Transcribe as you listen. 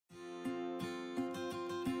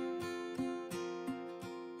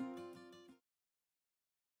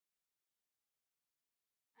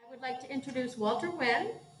would like to introduce Walter Wynn,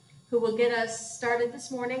 who will get us started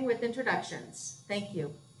this morning with introductions. Thank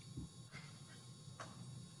you.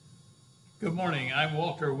 Good morning. I'm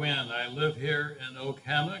Walter Wynn. I live here in Oak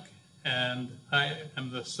Hammock, and I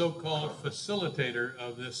am the so-called facilitator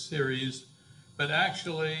of this series. But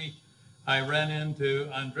actually, I ran into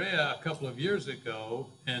Andrea a couple of years ago,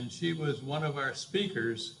 and she was one of our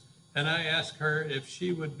speakers, and I asked her if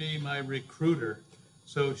she would be my recruiter.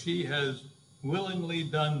 So she has willingly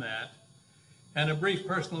done that. And a brief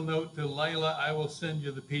personal note to Layla, I will send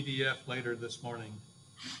you the PDF later this morning.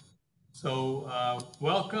 So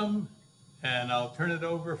welcome, and I'll turn it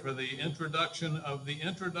over for the introduction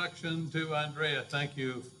to Andrea. Thank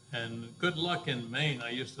you, and good luck in Maine.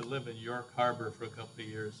 I used to live in York Harbor for a couple of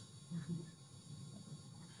years.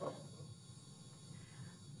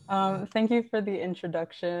 Thank you for the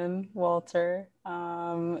introduction, Walter.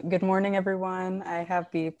 Good morning, everyone. I have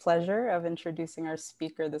the pleasure of introducing our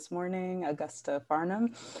speaker this morning, Augusta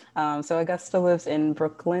Farnum. So Augusta lives in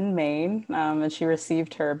Brooklyn, Maine, and she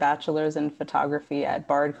received her bachelor's in photography at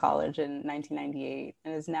Bard College in 1998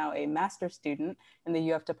 and is now a master's student in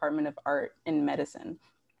the UF Department of Art in Medicine.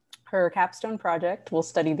 Her capstone project will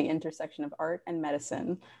study the intersection of art and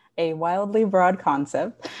medicine, a wildly broad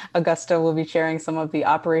concept. Augusta will be sharing some of the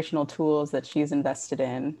operational tools that she's invested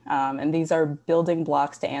in. And these are building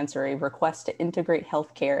blocks to answer a request to integrate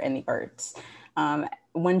healthcare and the arts.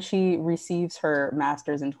 When she receives her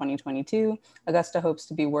master's in 2022, Augusta hopes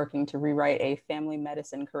to be working to rewrite a family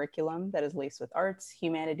medicine curriculum that is laced with arts,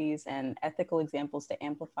 humanities, and ethical examples to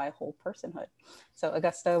amplify whole personhood. So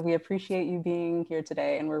Augusta, we appreciate you being here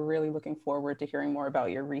today, and we're really looking forward to hearing more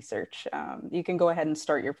about your research. You can go ahead and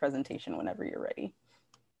start your presentation whenever you're ready.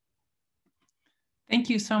 Thank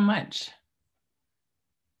you so much.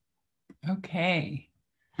 Okay.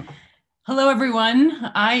 Hello,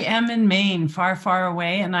 everyone. I am in Maine, far, far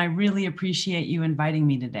away, and I really appreciate you inviting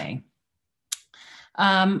me today.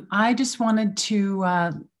 I just wanted to,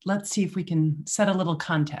 let's see if we can set a little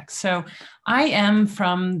context. So I am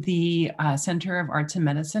from the Center of Arts and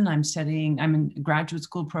Medicine. I'm in a graduate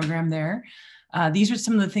school program there. These are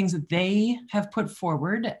some of the things that they have put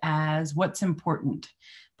forward as what's important: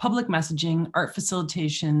 public messaging, art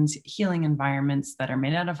facilitations, healing environments that are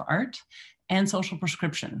made out of art, and social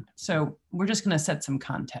prescription. So we're just going to set some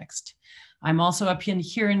context. I'm also up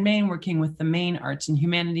here in Maine working with the Maine Arts and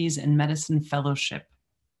Humanities and Medicine Fellowship.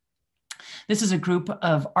 This is a group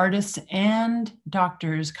of artists and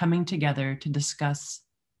doctors coming together to discuss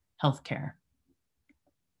healthcare.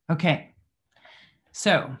 Okay,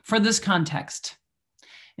 so for this context,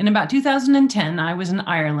 in about 2010, I was in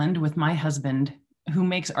Ireland with my husband, who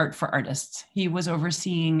makes art for artists. He was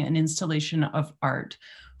overseeing an installation of art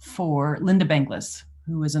for Linda Benglis,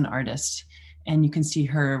 who is an artist. And you can see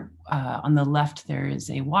her on the left, there is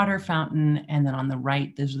a water fountain. And then on the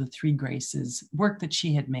right, those are the Three Graces work that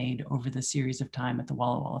she had made over the series of time at the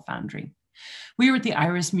Walla Walla Foundry. We were at the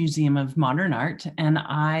Iris Museum of Modern Art, and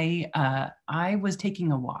I was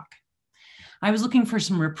taking a walk. I was looking for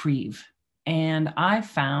some reprieve, and I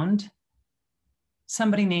found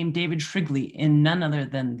somebody named David Shrigley in none other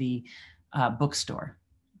than the bookstore.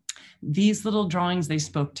 These little drawings, they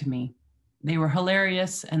spoke to me. They were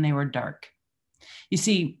hilarious and they were dark. You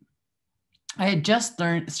see, I had just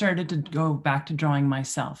started to go back to drawing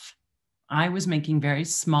myself. I was making very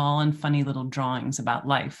small and funny little drawings about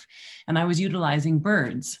life, and I was utilizing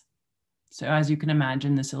birds. So as you can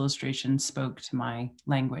imagine, this illustration spoke to my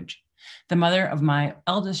language. The mother of my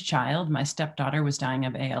eldest child, my stepdaughter, was dying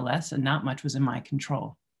of ALS, and not much was in my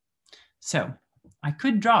control. So I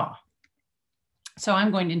could draw. So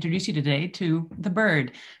I'm going to introduce you today to the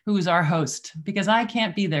bird, who is our host, because I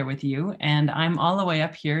can't be there with you, and I'm all the way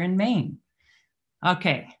up here in Maine.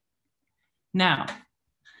 Okay, now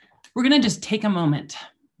we're going to just take a moment.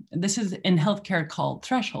 This is in healthcare called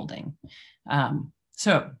thresholding.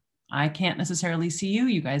 So I can't necessarily see you.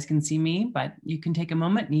 You guys can see me, but you can take a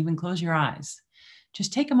moment and even close your eyes.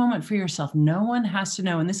 Just take a moment for yourself. No one has to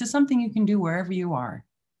know, and this is something you can do wherever you are.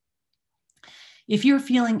 If you're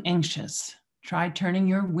feeling anxious, try turning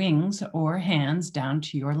your wings or hands down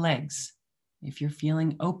to your legs. If you're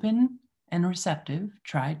feeling open and receptive,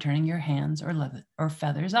 try turning your hands or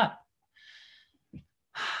feathers up.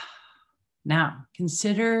 Now,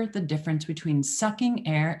 consider the difference between sucking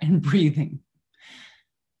air and breathing.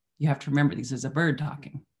 You have to remember this is a bird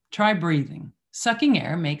talking. Try breathing. Sucking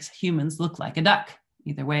air makes humans look like a duck.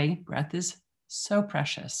 Either way, breath is so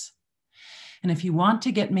precious. And if you want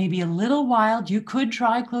to get maybe a little wild, you could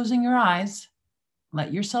try closing your eyes.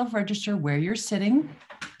 Let yourself register where you're sitting,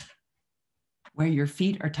 where your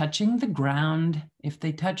feet are touching the ground, if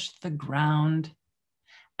they touch the ground,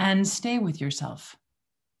 and stay with yourself.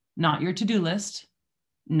 Not your to-do list,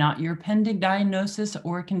 not your pending diagnosis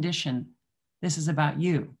or condition. This is about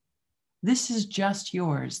you. This is just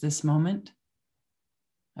yours, this moment.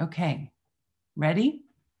 Okay, ready?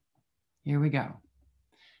 Here we go.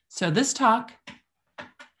 So this talk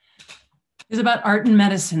is about art and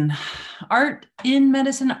medicine. Art in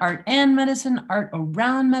medicine, art and medicine, art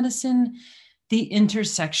around medicine, the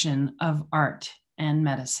intersection of art and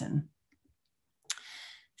medicine.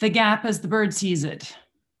 The gap as the bird sees it.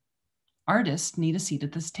 Artists need a seat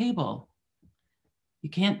at this table. You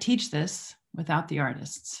can't teach this without the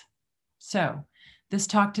artists. So this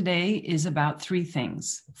talk today is about three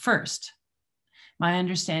things. First, my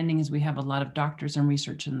understanding is we have a lot of doctors and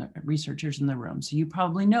researchers in the room, so you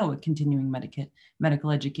probably know what continuing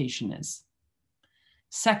medical education is.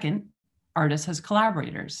 Second, artists as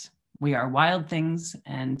collaborators. We are wild things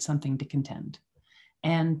and something to contend.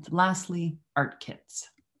 And lastly, art kits.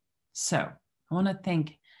 So I want to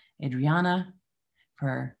thank Adriana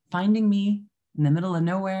for finding me in the middle of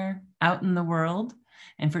nowhere, out in the world,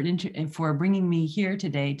 and for bringing me here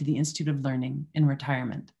today to the Institute of Learning in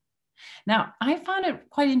Retirement. Now, I found it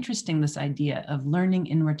quite interesting, this idea of learning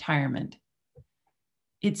in retirement.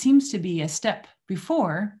 It seems to be a step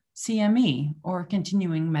before CME, or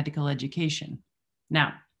continuing medical education.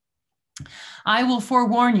 Now, I will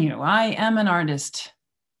forewarn you, I am an artist,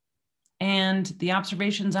 and the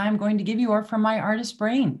observations I'm going to give you are from my artist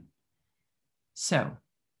brain. So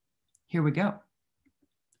here we go.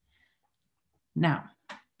 Now,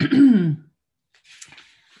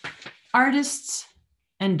 artists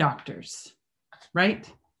and doctors, right?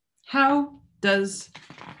 How does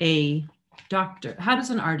an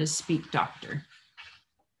artist speak doctor?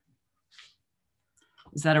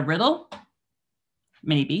 Is that a riddle?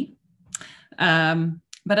 Maybe.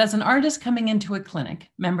 But as an artist coming into a clinic,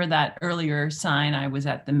 remember that earlier sign, I was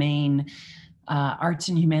at the Maine Arts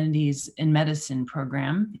and Humanities in Medicine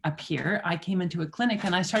program up here. I came into a clinic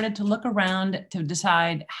and I started to look around to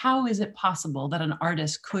decide, how is it possible that an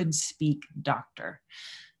artist could speak doctor?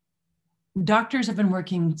 Doctors have been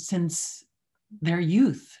working since their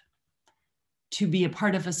youth to be a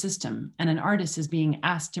part of a system, and an artist is being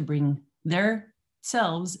asked to bring their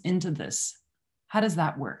selves into this. How does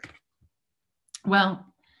that work? Well,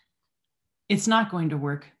 it's not going to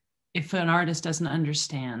work if an artist doesn't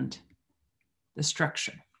understand the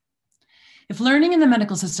structure. If learning in the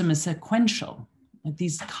medical system is sequential, like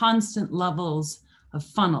these constant levels of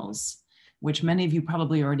funnels, which many of you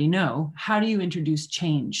probably already know, how do you introduce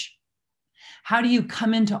change? How do you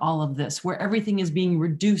come into all of this where everything is being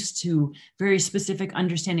reduced to very specific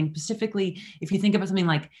understanding? Specifically, if you think about something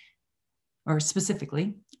like,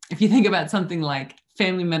 if you think about something like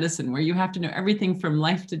family medicine, where you have to know everything from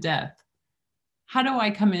life to death, how do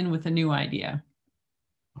I come in with a new idea?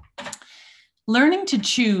 Learning to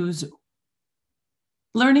choose,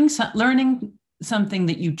 learning something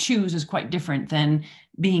that you choose is quite different than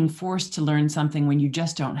being forced to learn something when you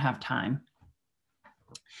just don't have time.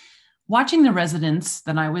 Watching the residents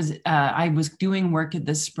that I was doing work at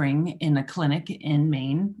this spring in a clinic in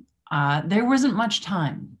Maine, there wasn't much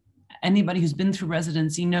time. Anybody who's been through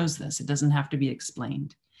residency knows this. It doesn't have to be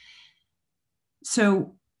explained.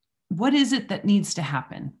 So what is it that needs to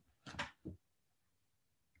happen?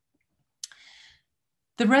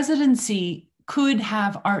 The residency could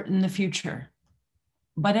have art in the future,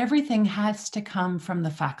 but everything has to come from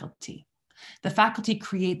the faculty. The faculty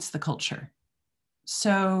creates the culture.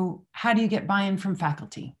 So how do you get buy-in from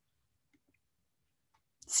faculty?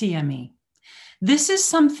 CME. This is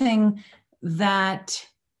something that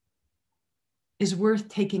is worth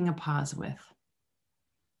taking a pause with.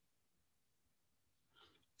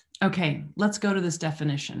 Okay, let's go to this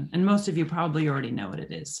definition. And most of you probably already know what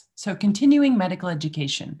it is. So continuing medical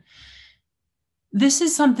education. This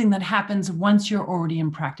is something that happens once you're already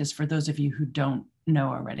in practice, for those of you who don't know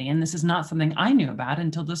already. And this is not something I knew about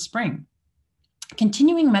until this spring.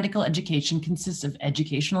 Continuing medical education consists of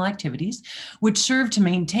educational activities which serve to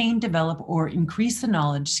maintain, develop, or increase the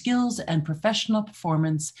knowledge, skills, and professional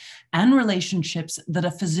performance and relationships that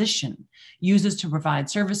a physician uses to provide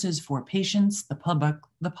services for patients, the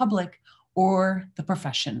public, or the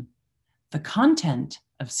profession. The content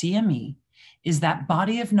of CME is that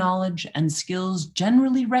body of knowledge and skills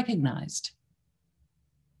generally recognized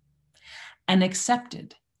and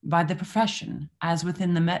accepted by the profession as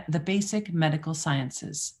within the basic medical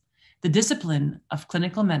sciences, the discipline of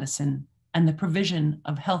clinical medicine, and the provision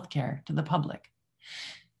of healthcare to the public.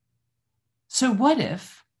 So what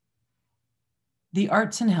if the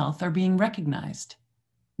arts and health are being recognized?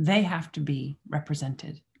 They have to be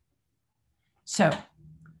represented. So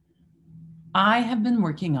I have been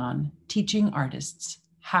working on teaching artists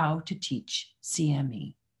how to teach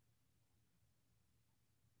CME.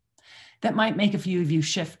 That might make a few of you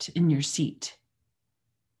shift in your seat.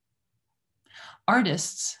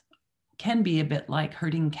 Artists can be a bit like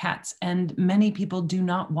herding cats, and many people do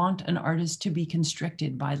not want an artist to be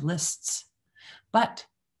constricted by lists. But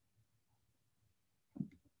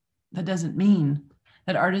that doesn't mean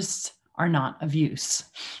that artists are not of use.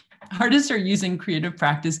 Artists are using creative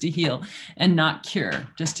practice to heal and not cure,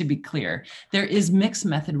 just to be clear. There is mixed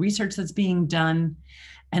method research that's being done,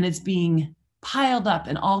 and it's being piled up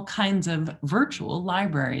in all kinds of virtual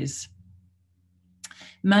libraries.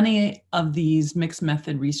 Many of these mixed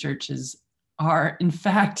method researches are, in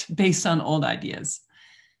fact, based on old ideas.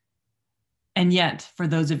 And yet, for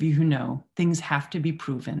those of you who know, things have to be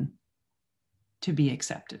proven to be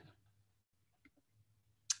accepted.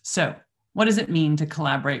 So, what does it mean to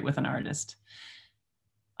collaborate with an artist?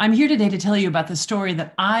 I'm here today to tell you about the story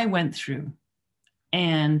that I went through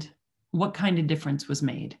and what kind of difference was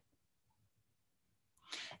made.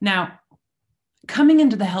 Now, coming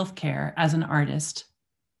into the healthcare as an artist,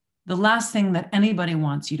 the last thing that anybody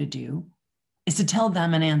wants you to do is to tell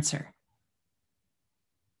them an answer.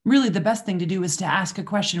 Really, the best thing to do is to ask a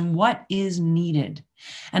question, what is needed?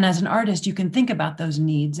 And as an artist, you can think about those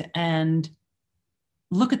needs and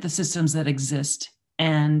look at the systems that exist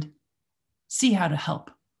and see how to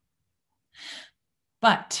help.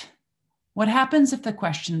 But what happens if the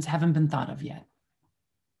questions haven't been thought of yet?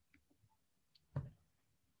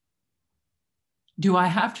 Do I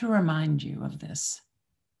have to remind you of this?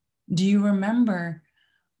 Do you remember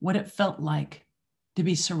what it felt like to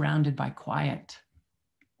be surrounded by quiet?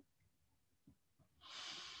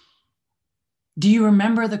 Do you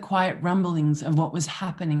remember the quiet rumblings of what was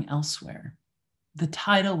happening elsewhere? The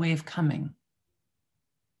tidal wave coming.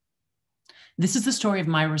 This is the story of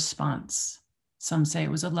my response. Some say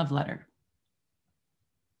it was a love letter.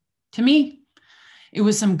 To me, it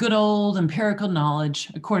was some good old empirical knowledge,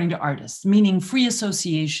 according to artists, meaning free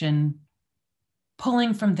association,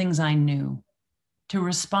 pulling from things I knew to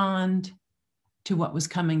respond to what was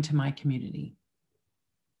coming to my community.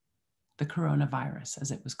 The coronavirus,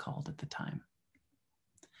 as it was called at the time.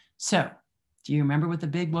 So, do you remember what the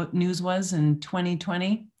big news was in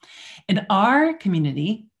 2020? In our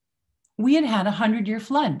community, we had a 100-year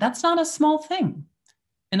flood. That's not a small thing.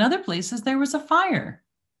 In other places, there was a fire.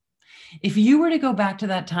 If you were to go back to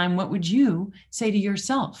that time, what would you say to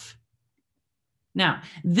yourself? Now,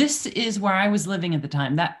 this is where I was living at the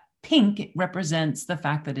time. That pink represents the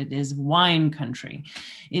fact that it is wine country.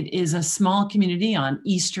 It is a small community on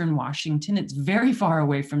eastern Washington. It's very far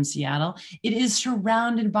away from Seattle. It is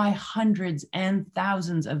surrounded by hundreds and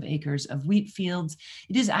thousands of acres of wheat fields.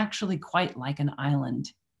 It is actually quite like an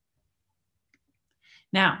island.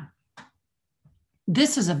 Now,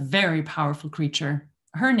 this is a very powerful creature.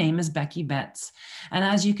 Her name is Becky Betts. And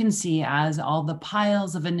as you can see, as all the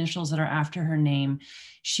piles of initials that are after her name,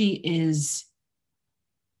 she is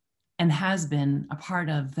and has been a part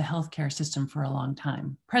of the healthcare system for a long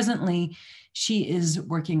time. Presently, she is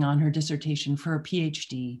working on her dissertation for a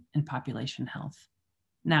PhD in population health.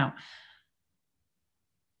 Now,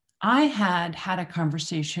 I had a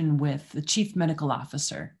conversation with the chief medical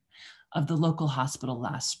officer of the local hospital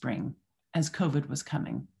last spring as COVID was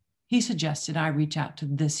coming. He suggested I reach out to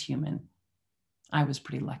this human. I was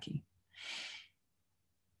pretty lucky.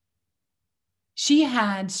 She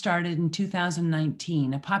had started in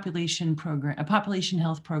 2019 a population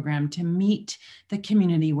health program to meet the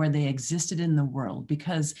community where they existed in the world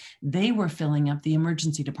because they were filling up the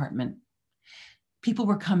emergency department. People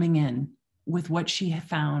were coming in with what she had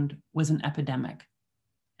found was an epidemic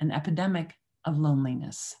of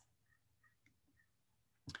loneliness.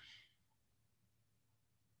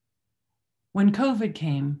 When COVID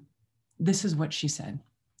came, this is what she said.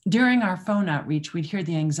 During our phone outreach, we'd hear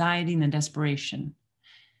the anxiety and the desperation,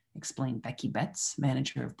 explained Becky Betts,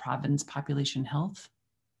 manager of Providence Population Health,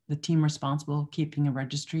 the team responsible keeping a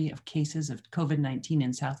registry of cases of COVID-19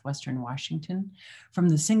 in southwestern Washington, from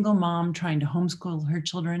the single mom trying to homeschool her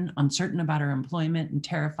children, uncertain about her employment and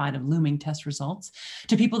terrified of looming test results,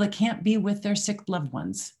 to people that can't be with their sick loved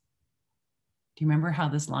ones. Do you remember how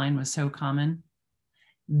this line was so common?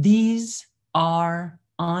 These are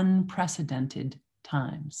unprecedented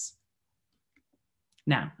times.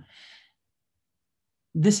 Now,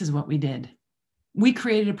 this is what we did. We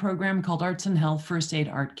created a program called Arts and Health First Aid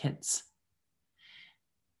Art Kits.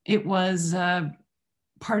 It was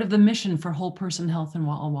part of the mission for whole person health in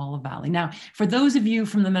Walla Walla Valley. Now, for those of you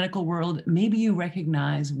from the medical world, maybe you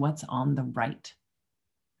recognize what's on the right.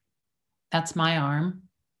 That's my arm.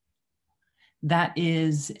 That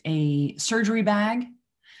is a surgery bag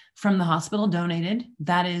from the hospital donated.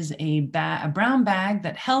 That is a brown bag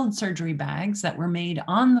that held surgery bags that were made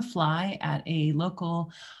on the fly at a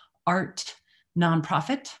local art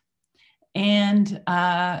nonprofit. And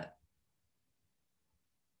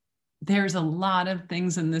there's a lot of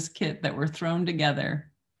things in this kit that were thrown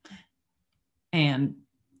together. And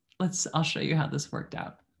I'll show you how this worked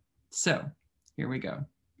out. So here we go.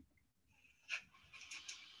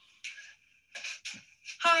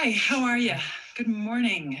 Hi, how are you? Good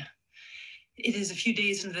morning. It is a few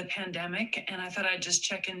days into the pandemic, and I thought I'd just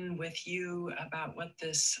check in with you about what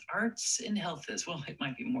this Arts in Health is. Well, it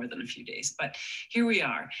might be more than a few days, but here we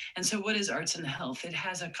are. And so what is Arts in Health? It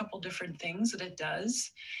has a couple different things that it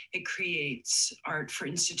does. It creates art for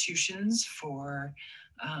institutions, for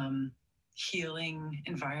healing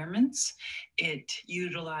environments. It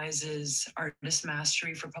utilizes artist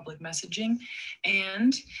mastery for public messaging,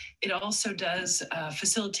 and it also does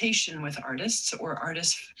facilitation with artists, or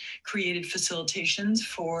artist created facilitations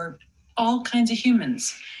for all kinds of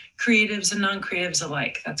humans, creatives and non-creatives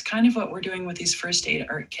alike. That's kind of what we're doing with these first aid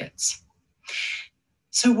art kits.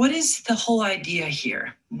 So what is the whole idea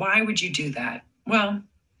here? Why would you do that? Well,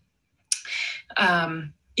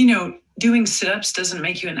 doing sit-ups doesn't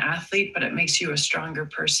make you an athlete, but it makes you a stronger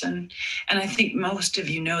person. And I think most of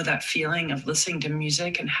you know that feeling of listening to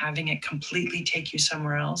music and having it completely take you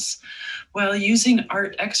somewhere else. Well, using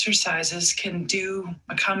art exercises can do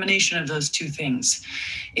a combination of those two things.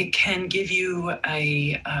 It can give you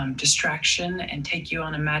a distraction and take you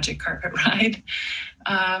on a magic carpet ride,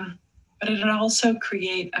 but it can also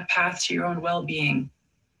create a path to your own well-being.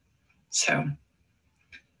 So,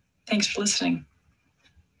 thanks for listening.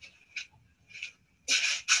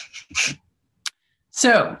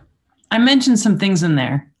 So I mentioned some things in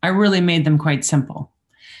there. I really made them quite simple.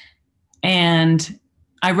 And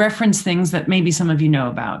I referenced things that maybe some of you know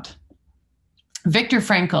about. Viktor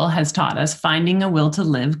Frankl has taught us finding a will to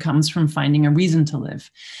live comes from finding a reason to live.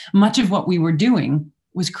 Much of what we were doing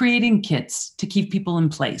was creating kits to keep people in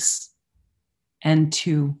place and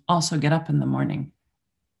to also get up in the morning.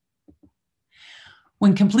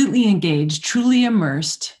 When completely engaged, truly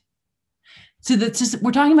immersed, so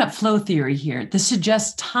we're talking about flow theory here. This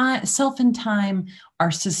suggests self and time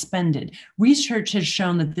are suspended. Research has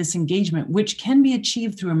shown that this engagement, which can be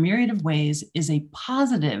achieved through a myriad of ways, is a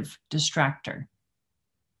positive distractor.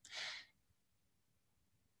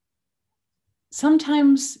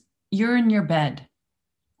 Sometimes you're in your bed,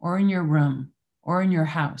 or in your room, or in your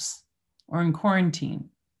house, or in quarantine.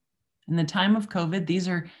 In the time of COVID, these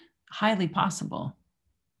are highly possible.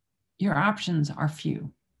 Your options are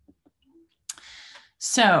few.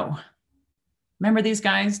 So, remember these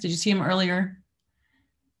guys? Did you see them earlier?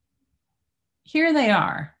 Here they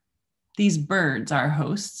are. These birds are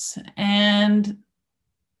hosts, and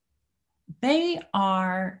they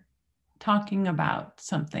are talking about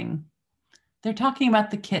something. They're talking about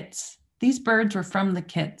the kits. These birds were from the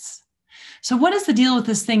kits. So what is the deal with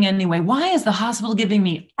this thing anyway? Why is the hospital giving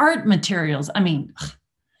me art materials?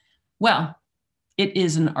 Well, it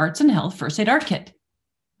is an Arts and Health first aid art kit.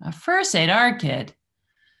 A first aid art kit.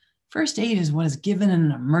 First aid is what is given in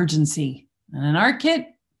an emergency. And an art kit,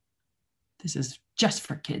 this is just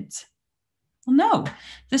for kids. Well, no,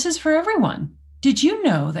 this is for everyone. Did you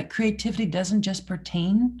know that creativity doesn't just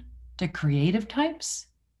pertain to creative types?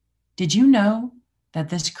 Did you know that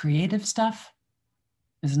this creative stuff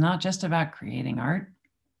is not just about creating art?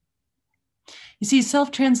 You see,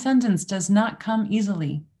 self-transcendence does not come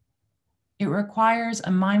easily. It requires a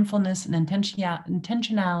mindfulness and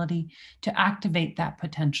intentionality to activate that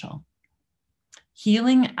potential.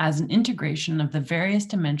 Healing as an integration of the various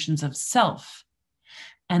dimensions of self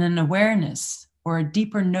and an awareness or a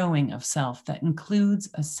deeper knowing of self that includes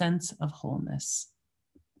a sense of wholeness.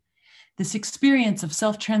 This experience of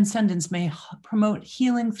self-transcendence may promote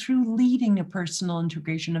healing through leading a personal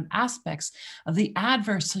integration of aspects of the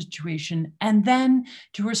adverse situation, and then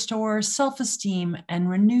to restore self-esteem and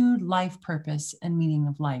renewed life purpose and meaning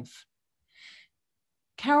of life.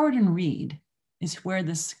 Coward and Reed is where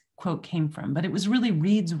this quote came from, but it was really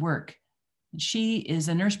Reed's work. She is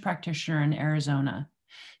a nurse practitioner in Arizona.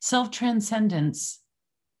 Self-transcendence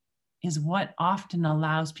is what often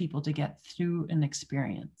allows people to get through an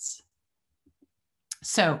experience.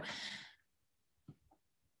 So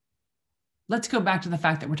let's go back to the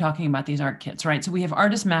fact that we're talking about these art kits, right? So we have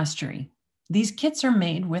artist mastery. These kits are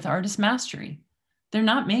made with artist mastery. They're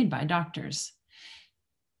not made by doctors.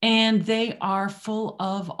 And they are full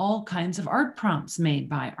of all kinds of art prompts made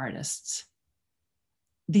by artists.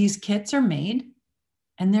 These kits are made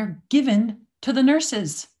and they're given to the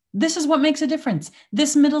nurses This is what makes a difference.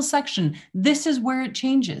 This middle section, this is where it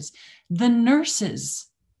changes. The nurses,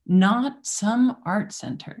 not some art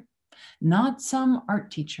center, not some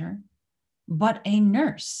art teacher, but a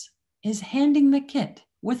nurse is handing the kit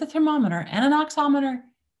with a thermometer and an oximeter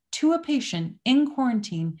to a patient in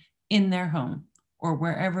quarantine in their home or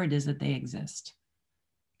wherever it is that they exist.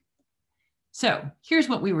 So here's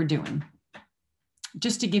what we were doing,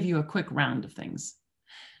 just to give you a quick round of things.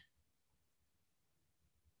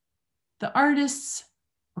 The artists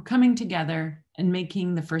were coming together and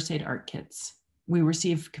making the first aid art kits. We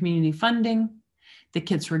received community funding. The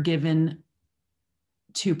kits were given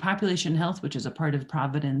to Population Health, which is a part of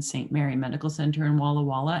Providence St. Mary Medical Center in Walla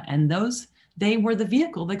Walla, and they were the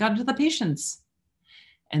vehicle that got to the patients.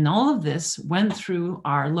 And all of this went through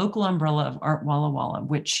our local umbrella of Art Walla Walla,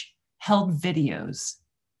 which held videos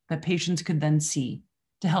that patients could then see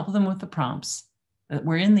to help them with the prompts that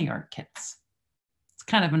were in the art kits. It's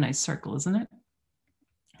kind of a nice circle, isn't it?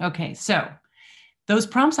 Okay, so those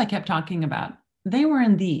prompts I kept talking about, they were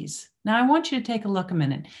in these. Now I want you to take a look a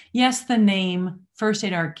minute. Yes, the name First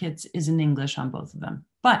Aid Art Kits is in English on both of them,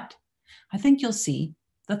 but I think you'll see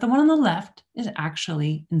that the one on the left is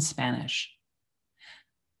actually in Spanish.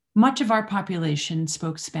 Much of our population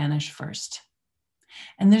spoke Spanish first.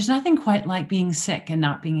 And there's nothing quite like being sick and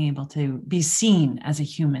not being able to be seen as a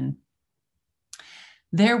human.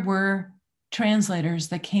 There were translators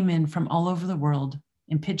that came in from all over the world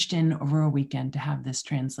and pitched in over a weekend to have this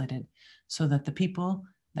translated so that the people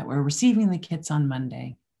that were receiving the kits on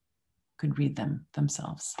Monday could read them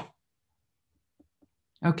themselves.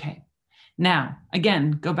 Okay, now,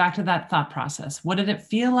 again, go back to that thought process. What did it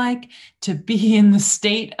feel like to be in the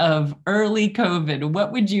state of early COVID?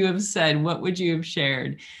 What would you have said? What would you have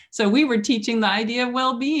shared? So we were teaching the idea of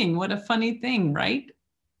well-being. What a funny thing, right?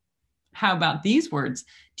 How about these words?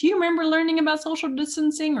 Do you remember learning about social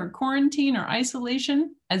distancing or quarantine or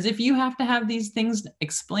isolation? As if you have to have these things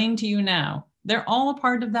explained to you now. They're all a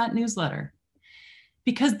part of that newsletter.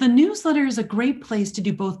 Because the newsletter is a great place to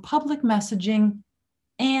do both public messaging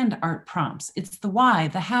and art prompts. It's the why,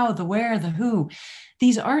 the how, the where, the who.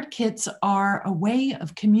 These art kits are a way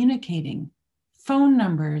of communicating. Phone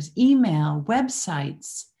numbers, email,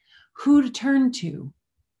 websites, who to turn to,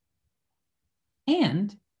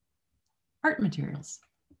 and art materials.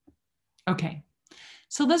 Okay,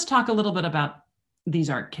 so let's talk a little bit about these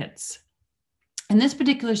art kits. In this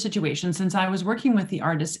particular situation, since I was working with the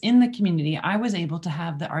artists in the community, I was able to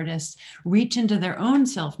have the artists reach into their own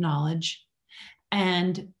self-knowledge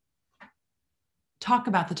and talk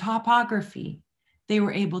about the topography. They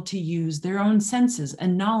were able to use their own senses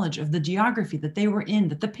and knowledge of the geography that they were in,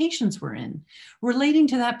 that the patients were in, relating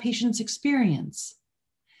to that patient's experience.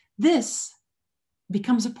 This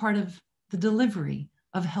becomes a part of the delivery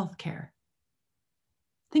of healthcare.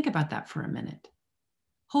 Think about that for a minute.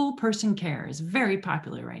 Whole person care is very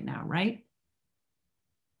popular right now, right?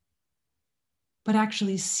 But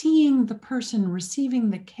actually seeing the person receiving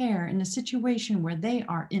the care in a situation where they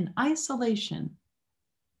are in isolation,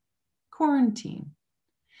 quarantine,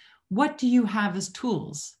 what do you have as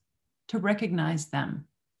tools to recognize them?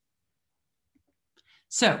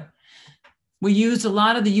 So we used a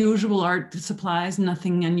lot of the usual art supplies,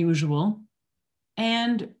 nothing unusual.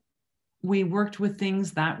 And we worked with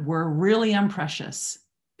things that were really unprecious.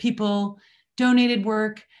 People donated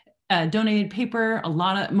work, donated paper,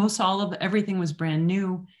 most all of everything was brand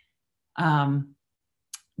new.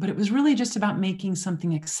 But it was really just about making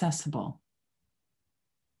something accessible.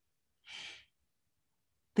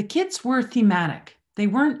 The kits were thematic. They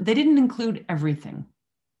didn't include everything.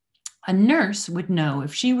 A nurse would know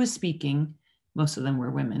if she was speaking, most of them were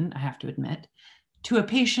women, I have to admit, to a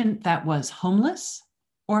patient that was homeless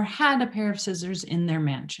or had a pair of scissors in their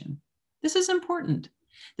mansion. This is important.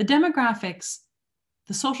 The demographics,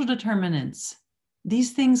 the social determinants,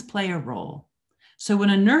 these things play a role. So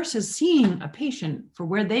when a nurse is seeing a patient for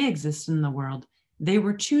where they exist in the world, they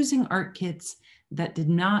were choosing art kits that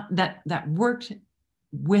that worked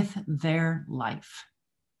with their life.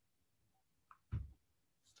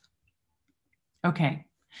 Okay,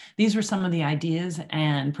 these were some of the ideas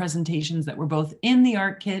and presentations that were both in the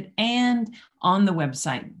art kit and on the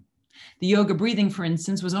website. The yoga breathing, for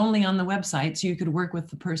instance, was only on the website, so you could work with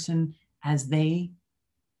the person as they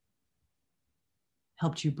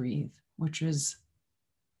helped you breathe, which was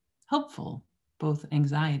helpful, both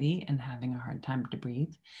anxiety and having a hard time to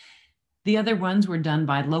breathe. The other ones were done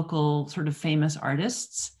by local sort of famous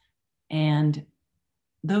artists, and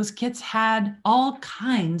those kits had all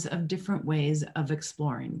kinds of different ways of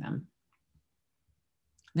exploring them.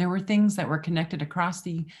 There were things that were connected across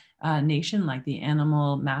the nation, like the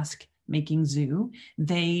animal mask Making Zoo.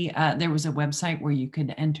 There was a website where you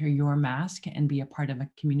could enter your mask and be a part of a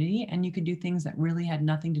community, and you could do things that really had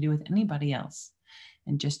nothing to do with anybody else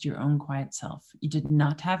and just your own quiet self. You did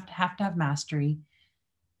not have to have mastery.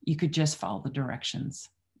 You could just follow the directions.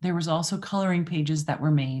 There was also coloring pages that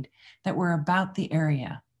were made that were about the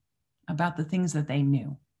area, about the things that they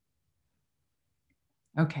knew.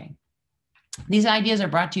 Okay. These ideas are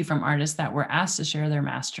brought to you from artists that were asked to share their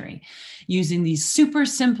mastery using these super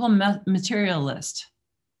simple material list.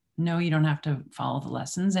 No, you don't have to follow the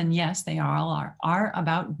lessons. And yes, they all are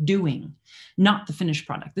about doing, not the finished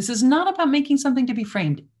product. This is not about making something to be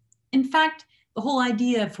framed. In fact, the whole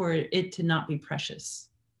idea for it to not be precious.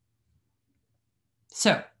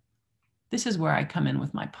 So this is where I come in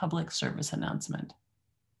with my public service announcement.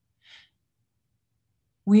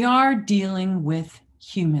 We are dealing with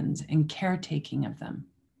humans and caretaking of them.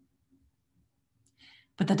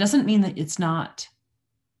 But that doesn't mean that it's not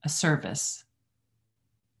a service.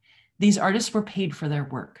 These artists were paid for their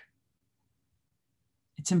work.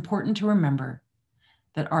 It's important to remember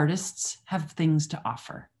that artists have things to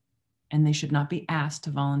offer and they should not be asked to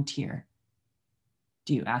volunteer.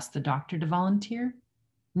 Do you ask the doctor to volunteer?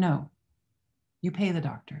 No, you pay the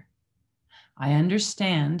doctor. I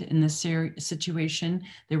understand in this situation,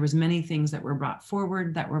 there was many things that were brought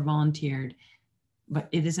forward that were volunteered, but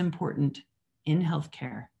it is important in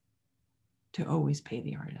healthcare to always pay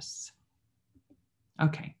the artists.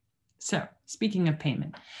 Okay, so speaking of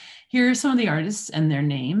payment, here are some of the artists and their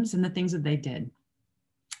names and the things that they did.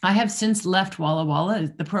 I have since left Walla Walla.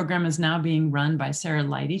 The program is now being run by Sarah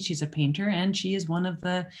Leidy. She's a painter and she is one of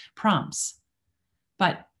the prompts.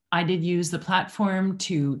 But I did use the platform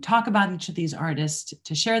to talk about each of these artists,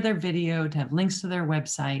 to share their video, to have links to their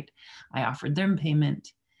website. I offered them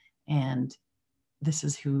payment. And this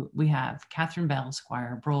is who we have: Catherine Bell,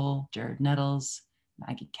 Squire Broll, Jared Nettles,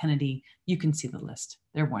 Maggie Kennedy. You can see the list.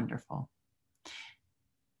 They're wonderful.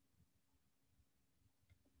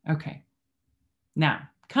 Okay. Now,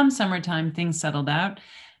 come summertime, things settled out.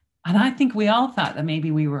 And I think we all thought that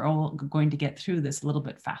maybe we were all going to get through this a little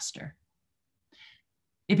bit faster.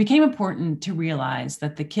 It became important to realize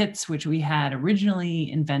that the kits which we had originally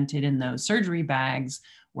invented in those surgery bags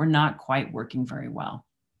were not quite working very well.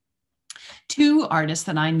 Two artists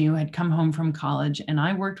that I knew had come home from college, and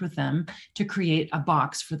I worked with them to create a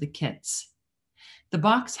box for the kits. The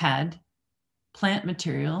box had plant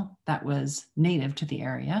material that was native to the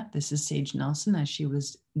area. This is Sage Nelson as she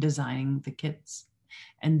was designing the kits.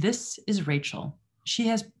 And this is Rachel.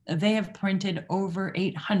 They have printed over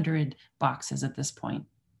 800 boxes at this point.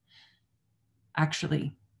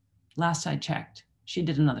 Actually, last I checked, she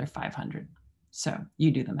did another 500. So you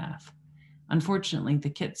do the math. Unfortunately, the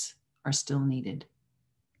kits are still needed.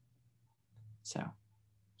 So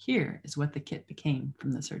here is what the kit became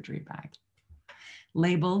from the surgery bag.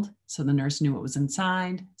 Labeled so the nurse knew what was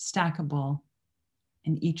inside, stackable,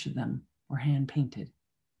 and each of them were hand painted,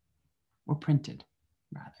 or printed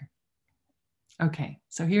rather. Okay,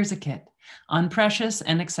 so here's a kit. Unprecious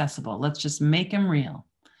and accessible. Let's just make them real.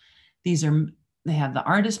 They have the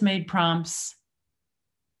artist-made prompts,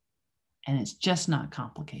 and it's just not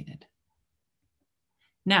complicated.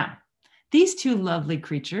 Now, these two lovely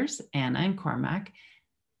creatures, Anna and Cormac,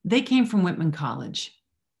 they came from Whitman College.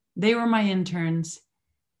 They were my interns,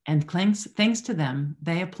 and thanks to them,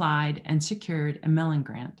 they applied and secured a Mellon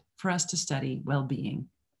grant for us to study well-being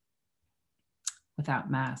without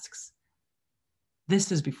masks. This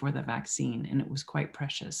was before the vaccine, and it was quite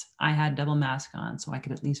precious. I had double mask on, so I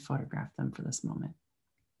could at least photograph them for this moment.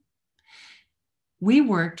 We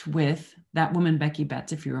worked with that woman, Becky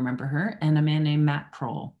Betts, if you remember her, and a man named Matt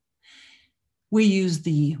Prohl. We used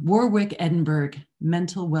the Warwick-Edinburgh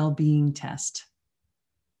mental well-being test.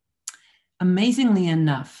 Amazingly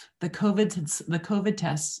enough, the COVID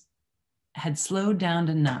tests had slowed down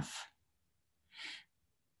enough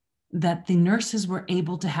that the nurses were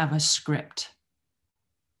able to have a script.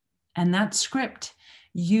 And that script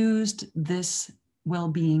used this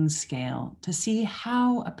well-being scale to see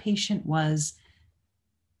how a patient was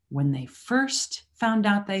when they first found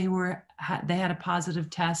out they had a positive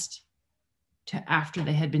test to after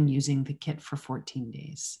they had been using the kit for 14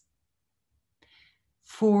 days.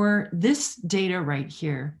 For this data right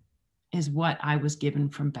here is what I was given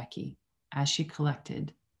from Becky as she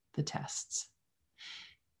collected the tests.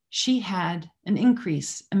 She had an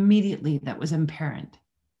increase immediately that was apparent.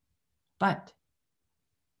 But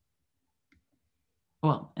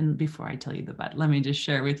Well, and before I tell you the but, let me just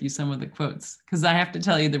share with you some of the quotes, because I have to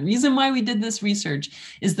tell you the reason why we did this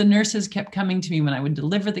research is the nurses kept coming to me when I would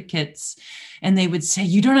deliver the kits, and they would say,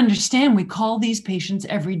 you don't understand, we call these patients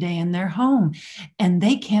every day in their home, and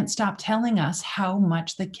they can't stop telling us how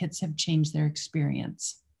much the kits have changed their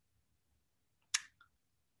experience.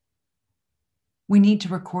 We need to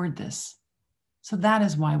record this. So that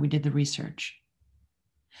is why we did the research.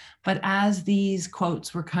 But as these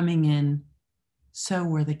quotes were coming in, so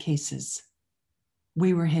were the cases.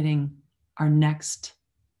 We were hitting our next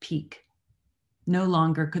peak. No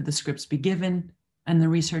longer could the scripts be given, and the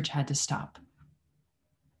research had to stop.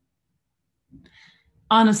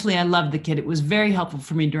 Honestly, I loved the kit. It was very helpful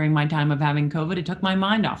for me during my time of having COVID. It took my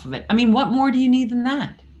mind off of it. I mean, what more do you need than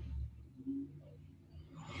that?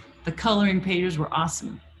 The coloring pages were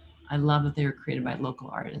awesome. I love that they were created by local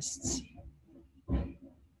artists.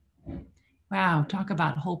 Wow, talk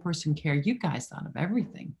about whole person care. You guys thought of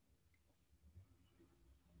everything.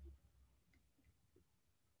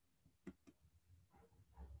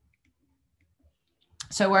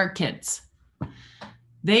 So our kits,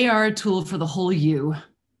 they are a tool for the whole you.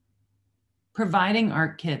 Providing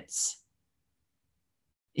art kits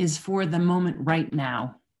is for the moment right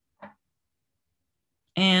now.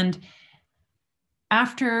 And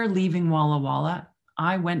after leaving Walla Walla,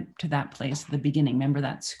 I went to that place at the beginning. Remember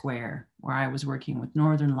that square where I was working with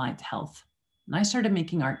Northern Lights Health. And I started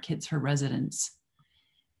making art kits for residents.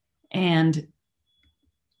 And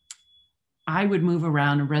I would move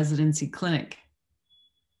around a residency clinic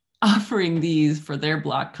offering these for their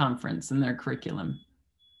block conference and their curriculum,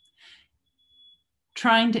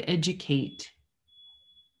 trying to educate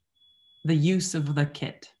the use of the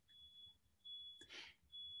kit.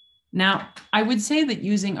 Now, I would say that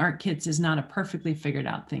using art kits is not a perfectly figured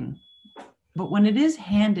out thing, but when it is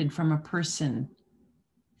handed from a person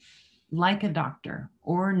like a doctor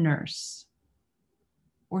or a nurse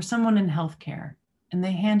or someone in healthcare, and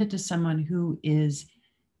they hand it to someone who is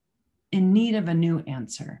in need of a new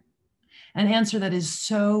answer, an answer that is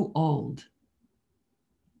so old,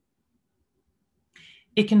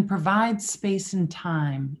 it can provide space and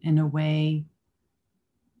time in a way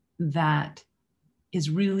that is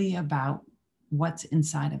really about what's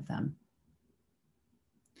inside of them.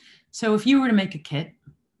 So if you were to make a kit,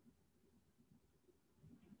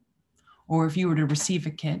 or if you were to receive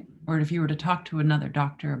a kit, or if you were to talk to another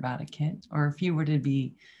doctor about a kit, or if you were to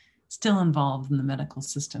be still involved in the medical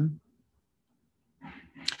system,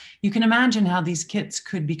 you can imagine how these kits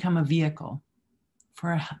could become a vehicle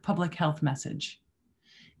for a public health message.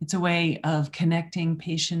 It's a way of connecting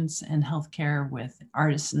patients and healthcare with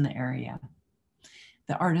artists in the area,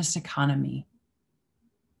 the artist economy.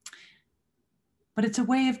 But it's a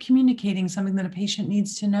way of communicating something that a patient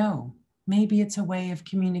needs to know. Maybe it's a way of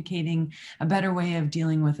communicating a better way of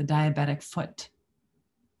dealing with a diabetic foot.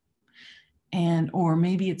 Or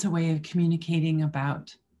maybe it's a way of communicating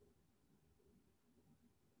about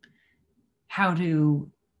how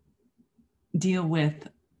to deal with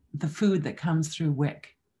the food that comes through WIC.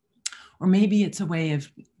 Or maybe it's a way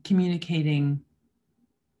of communicating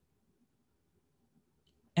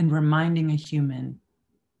and reminding a human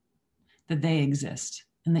that they exist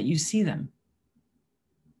and that you see them.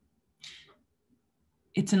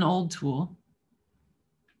 It's an old tool.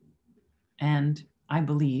 And I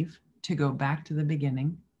believe, to go back to the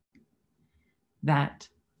beginning, that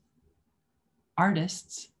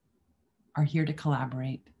artists are here to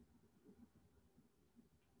collaborate.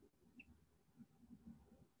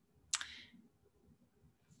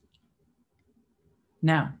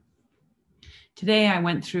 Now, today I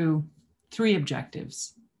went through 3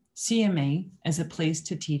 objectives. CMA as a place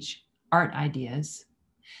to teach art ideas.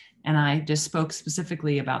 And I just spoke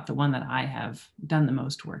specifically about the one that I have done the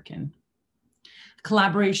most work in.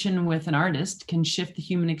 Collaboration with an artist can shift the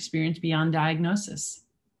human experience beyond diagnosis.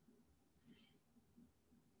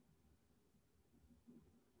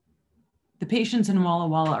 The patients in Walla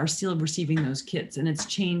Walla are still receiving those kits, and it's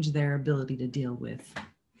changed their ability to deal with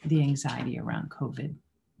the anxiety around COVID.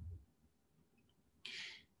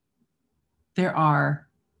 There are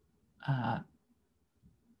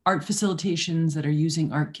art facilitations that are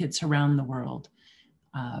using art kits around the world.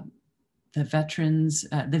 The veterans,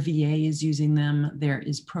 the VA is using them. There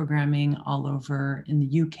is programming all over in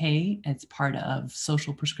the UK. It's part of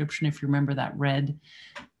social prescription. If you remember that red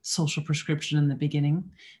social prescription in the beginning,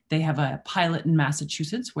 they have a pilot in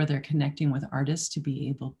Massachusetts where they're connecting with artists to be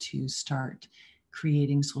able to start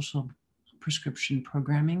creating social prescription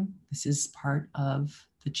programming. This is part of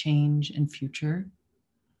the change and future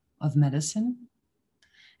of medicine.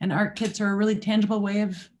 And art kits are a really tangible way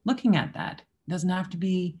of looking at that. It doesn't have to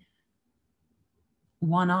be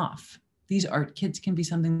one-off. These art kits can be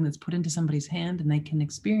something that's put into somebody's hand and they can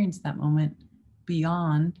experience that moment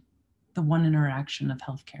beyond the one interaction of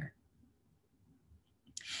healthcare.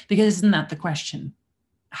 Because isn't that the question?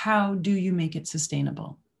 How do you make it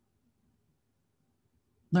sustainable?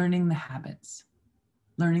 Learning the habits,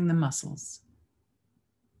 learning the muscles,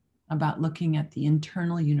 about looking at the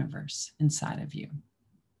internal universe inside of you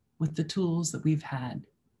with the tools that we've had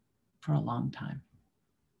for a long time.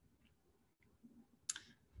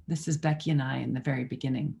 This is Becky and I in the very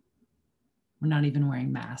beginning. We're not even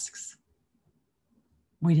wearing masks.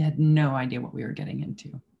 We had no idea what we were getting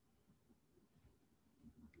into.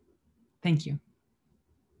 Thank you.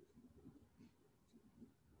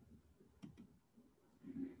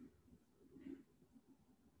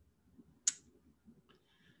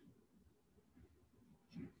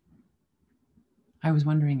 I was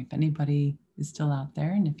wondering if anybody is still out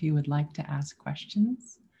there, and if you would like to ask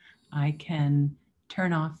questions, I can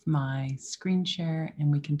turn off my screen share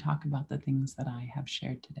and we can talk about the things that I have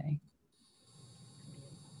shared today.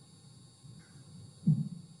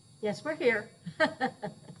 Yes, we're here.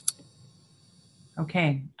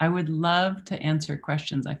 Okay, I would love to answer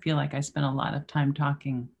questions. I feel like I spent a lot of time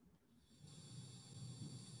talking.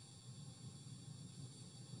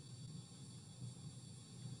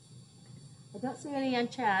 I don't see any in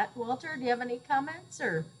chat. Walter, do you have any comments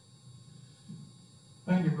or?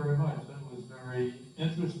 Thank you very much. That was very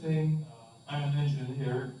interesting. I'm an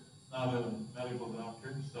engineer, not a medical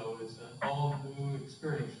doctor, so it's an all new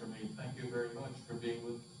experience for me. Thank you very much for being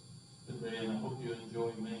with us today, and I hope you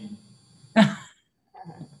enjoy Maine.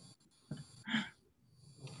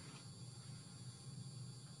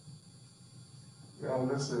 Yeah,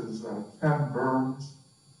 this is Ken Burns.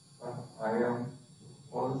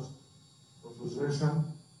 Was a physician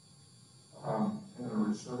and a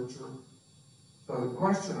researcher. So the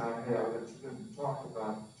question I have that you didn't talk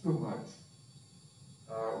about too much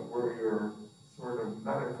were your sort of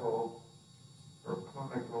medical or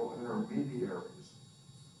clinical intermediaries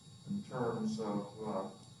in terms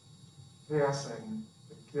of passing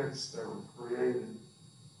the kits that were created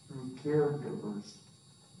through caregivers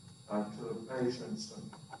to the patients. And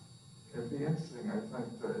it'd be interesting, I think,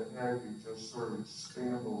 to have you just sort of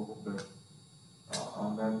expand a little bit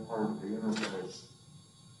on that part of the interface.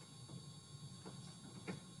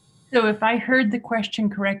 So if I heard the question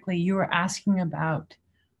correctly, you were asking about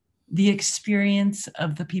the experience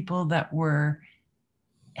of the people that were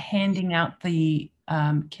handing out the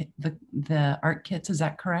art kits. Is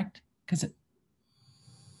that correct?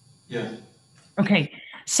 Yes. Okay,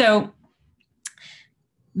 so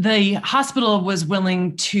the hospital was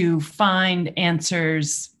willing to find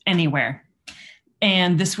answers anywhere.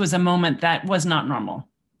 And this was a moment that was not normal.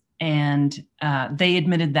 And they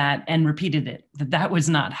admitted that and repeated it, that was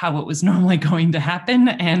not how it was normally going to happen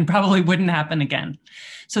and probably wouldn't happen again.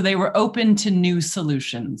 So they were open to new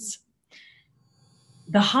solutions.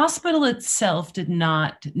 The hospital itself did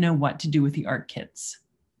not know what to do with the art kits.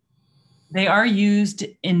 They are used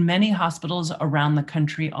in many hospitals around the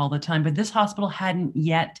country all the time, but this hospital hadn't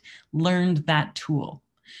yet learned that tool.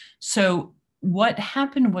 So what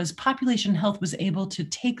happened was population health was able to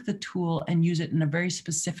take the tool and use it in a very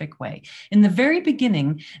specific way. In the very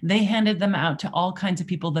beginning, they handed them out to all kinds of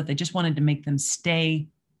people that they just wanted to make them stay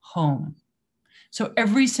home. So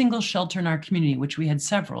every single shelter in our community, which we had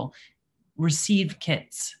several, received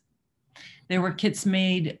kits. There were kits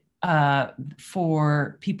made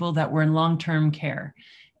for people that were in long-term care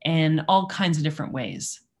and all kinds of different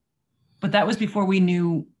ways. But that was before we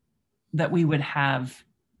knew that we would have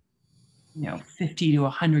 50 to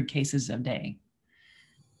 100 cases a day.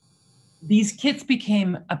 These kits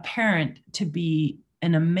became apparent to be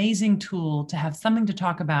an amazing tool to have something to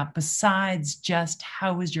talk about besides just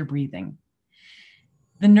how is your breathing.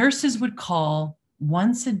 The nurses would call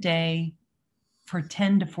once a day for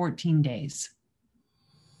 10 to 14 days.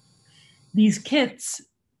 These kits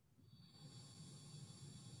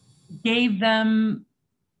gave them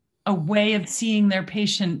a way of seeing their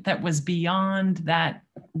patient that was beyond that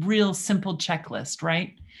real simple checklist,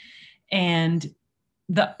 right? And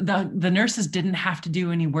the nurses didn't have to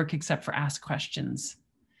do any work except for ask questions.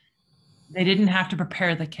 They didn't have to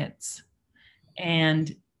prepare the kits.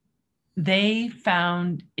 And they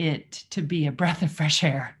found it to be a breath of fresh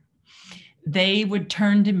air. They would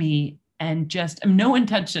turn to me and just, no one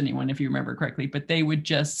touched anyone, if you remember correctly, but they would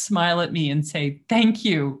just smile at me and say, thank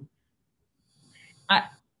you.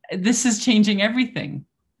 This is changing everything.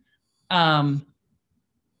 They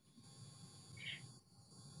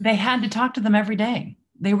had to talk to them every day.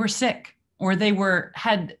 They were sick, or they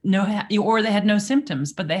had no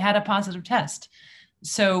symptoms, but they had a positive test.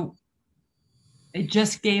 So It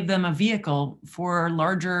just gave them a vehicle for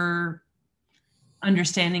larger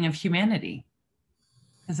understanding of humanity.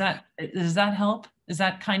 Does that help? Does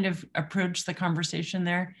that kind of approach the conversation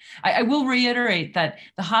there? I will reiterate that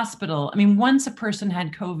the hospital, I mean, once a person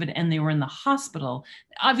had COVID and they were in the hospital,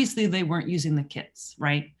 obviously they weren't using the kits,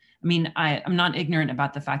 right? I mean, I'm not ignorant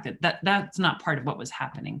about the fact that that's not part of what was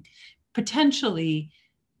happening. Potentially,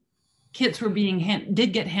 kits were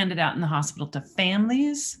did get handed out in the hospital to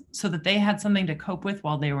families so that they had something to cope with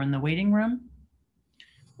while they were in the waiting room,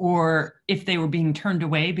 or if they were being turned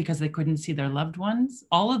away because they couldn't see their loved ones.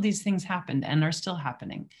 All of these things happened and are still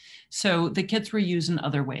happening. So the kits were used in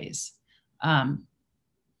other ways.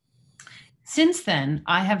 Since then,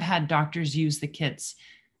 I have had doctors use the kits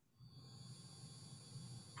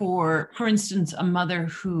for instance, a mother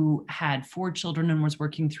who had 4 children and was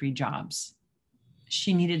working 3 jobs.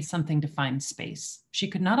 She needed something to find space. She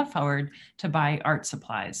could not afford to buy art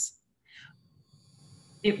supplies.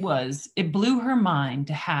 It blew her mind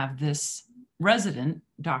to have this resident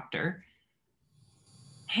doctor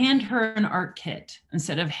hand her an art kit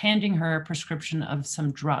instead of handing her a prescription of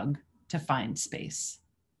some drug to find space.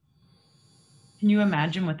 Can you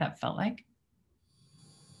imagine what that felt like?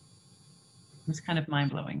 It was kind of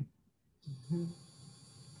mind-blowing.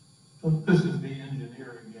 So this is the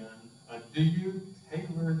engineer again. Do you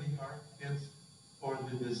tailor the art kits for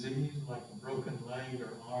the disease, like a broken leg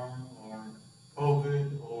or arm or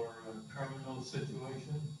COVID or a terminal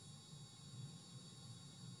situation?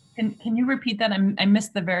 Can you repeat that? I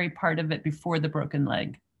missed the very part of it before the broken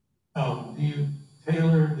leg. Do you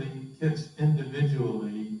tailor the kits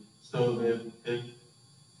individually so that it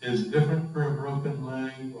is different for a broken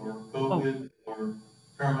leg or COVID or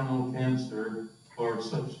terminal cancer or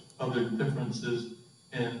such other differences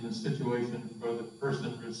in the situation for the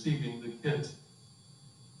person receiving the kit?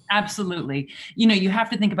 Absolutely. You have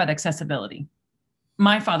to think about accessibility.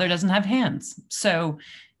 My father doesn't have hands. So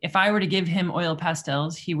if I were to give him oil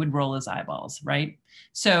pastels, he would roll his eyeballs, right?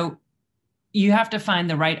 So you have to find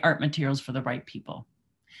the right art materials for the right people.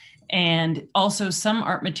 And also some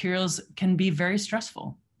art materials can be very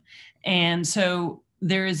stressful. And so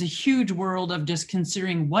there is a huge world of just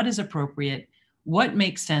considering what is appropriate, what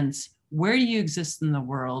makes sense, where do you exist in the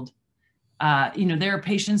world. There are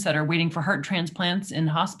patients that are waiting for heart transplants in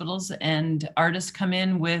hospitals, and artists come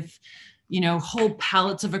in with, whole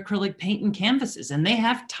palettes of acrylic paint and canvases, and they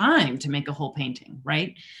have time to make a whole painting,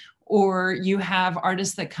 right? Or you have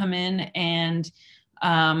artists that come in and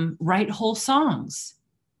write whole songs.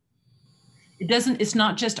 It's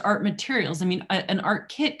not just art materials. I mean, an art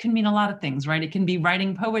kit can mean a lot of things, right? It can be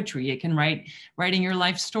writing poetry. It can writing your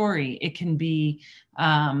life story. It can be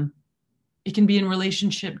in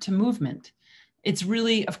relationship to movement. It's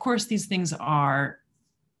really, of course, these things are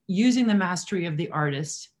using the mastery of the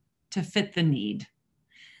artist to fit the need.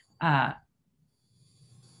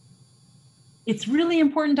 It's really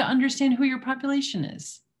important to understand who your population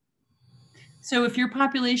is. So if your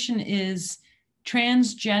population is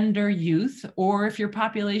transgender youth, or if your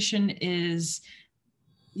population is,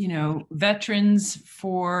 veterans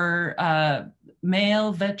for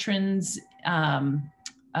male veterans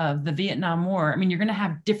of the Vietnam War, I mean, you're going to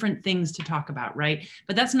have different things to talk about, right?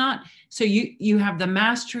 But that's not, so you have the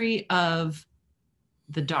mastery of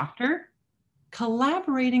the doctor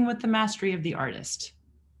collaborating with the mastery of the artist.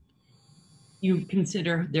 You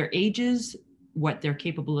consider their ages, what they're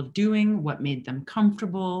capable of doing, what made them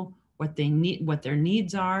comfortable, what they need, what their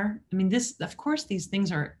needs are. I mean, of course, these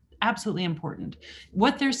things are absolutely important.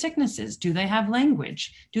 What their sickness is. Do they have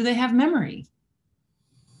language? Do they have memory?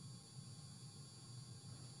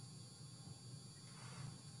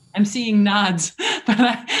 I'm seeing nods, but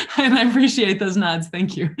I appreciate those nods.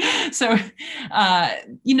 Thank you. So,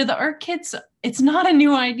 the art kits, it's not a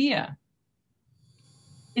new idea.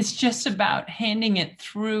 It's just about handing it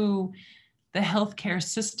through the healthcare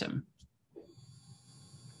system.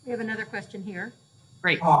 We have another question here.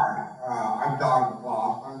 Great. Hi, I'm Don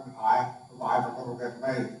McLaughlin. I arrived a little bit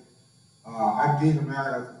late. I'm Dean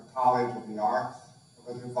Emeritus of the College of the Arts.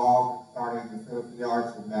 I was involved in starting the Center for the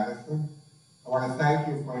Arts in Medicine. I want to thank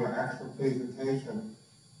you for your excellent presentation.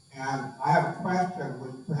 And I have a question,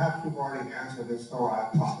 which perhaps you've already answered this, so I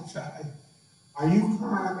apologize. Are you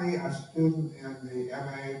currently a student in the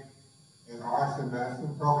MA in Arts and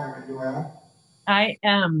Medicine program at UF? I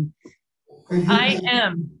am.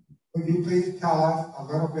 Could you please tell us a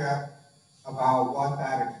little bit about what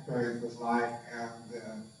that experience was like and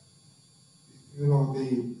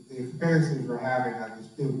the experiences you're having as a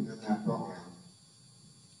student in that program?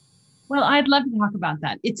 Well, I'd love to talk about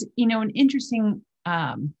that. It's, an interesting,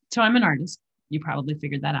 so I'm an artist. You probably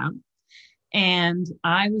figured that out. And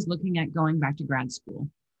I was looking at going back to grad school.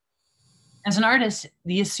 As an artist,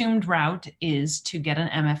 the assumed route is to get an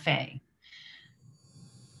MFA.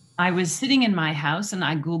 I was sitting in my house and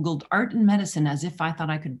I Googled art and medicine as if I thought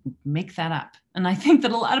I could make that up. And I think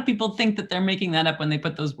that a lot of people think that they're making that up when they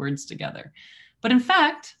put those words together. But in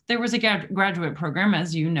fact, there was a graduate program,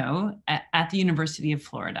 as you know, at the University of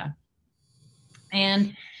Florida.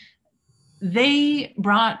 And they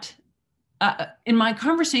brought, in my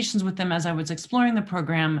conversations with them as I was exploring the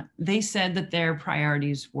program, they said that their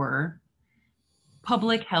priorities were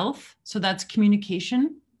public health, so that's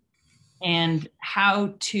communication and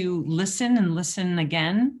how to listen and listen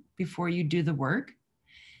again before you do the work.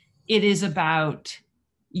 It is about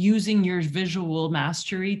using your visual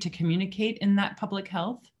mastery to communicate in that public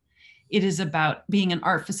health. It is about being an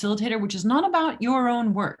art facilitator, which is not about your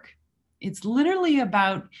own work. It's literally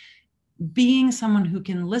about being someone who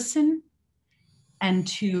can listen and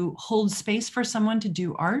to hold space for someone to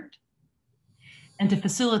do art and to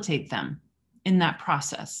facilitate them in that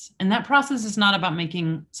process. And that process is not about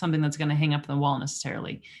making something that's going to hang up on the wall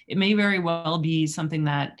necessarily. It may very well be something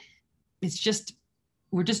that it's just,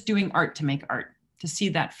 we're just doing art to make art, to see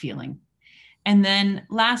that feeling. And then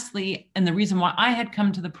lastly, and the reason why I had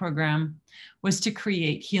come to the program was to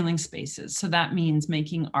create healing spaces. So that means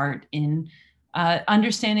making art in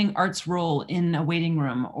understanding art's role in a waiting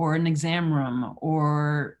room or an exam room,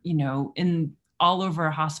 or, you know, in all over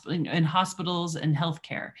a hospital, in hospitals and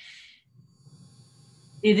healthcare.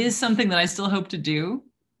 It is something that I still hope to do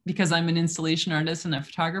because I'm an installation artist and a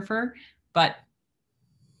photographer, but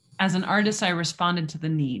as an artist, I responded to the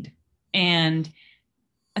need. And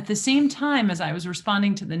at the same time as I was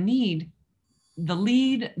responding to the need, the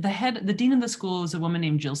dean of the school was a woman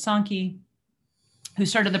named Jill Sankey, who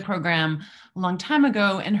started the program a long time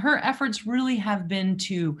ago. And her efforts really have been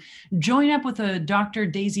to join up with a Dr.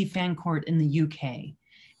 Daisy Fancourt in the UK.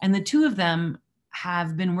 And the two of them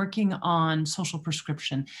have been working on social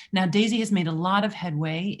prescription. Now, Daisy has made a lot of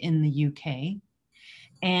headway in the UK.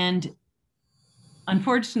 And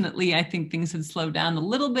unfortunately, I think things had slowed down a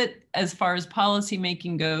little bit as far as policy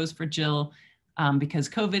making goes for Jill, because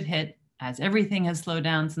COVID hit, as everything has slowed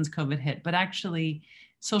down since COVID hit. But actually,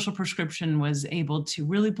 social prescription was able to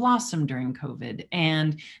really blossom during COVID.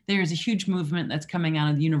 And there's a huge movement that's coming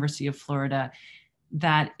out of the University of Florida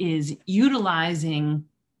that is utilizing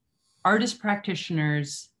artist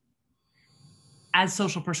practitioners as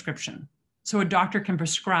social prescription. So a doctor can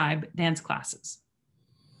prescribe dance classes.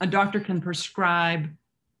 A doctor can prescribe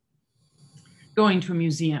going to a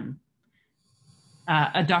museum.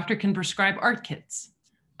 A doctor can prescribe art kits.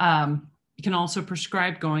 You can also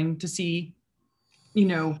prescribe going to see, you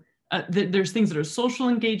know, there's things that are social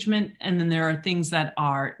engagement, and then there are things that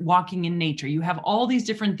are walking in nature. You have all these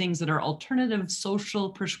different things that are alternative social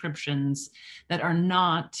prescriptions that are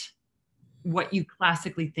not what you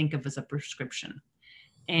classically think of as a prescription.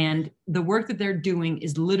 And the work that they're doing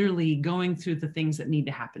is literally going through the things that need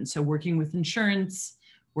to happen. So working with insurance,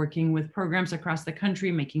 working with programs across the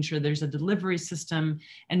country, making sure there's a delivery system,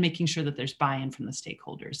 and making sure that there's buy-in from the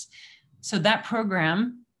stakeholders. So that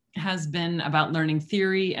program has been about learning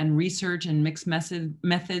theory and research and mixed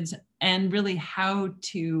methods, and really how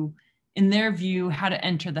to, in their view, how to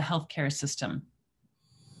enter the healthcare system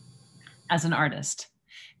as an artist.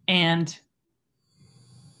 And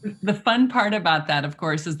the fun part about that, of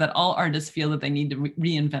course, is that all artists feel that they need to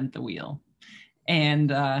reinvent the wheel.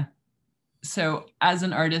 And so as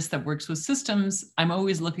an artist that works with systems, I'm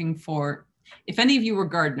always looking for, if any of you were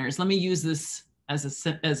gardeners, let me use this as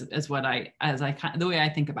the way I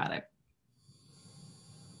think about it.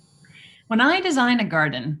 When I design a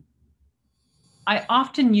garden, I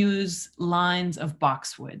often use lines of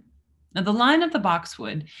boxwood. Now, the line of the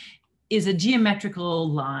boxwood is a geometrical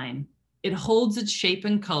line. It holds its shape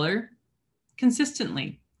and color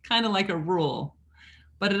consistently, kind of like a rule,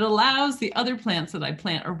 but it allows the other plants that I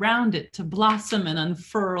plant around it to blossom and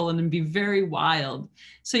unfurl and be very wild.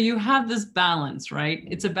 So you have this balance, right?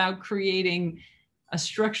 It's about creating a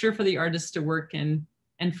structure for the artist to work in,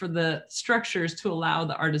 and for the structures to allow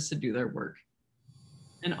the artists to do their work.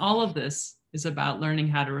 And all of this is about learning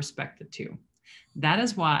how to respect the two. That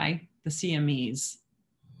is why the CMEs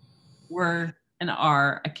were and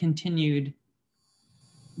are a continued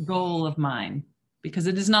goal of mine, because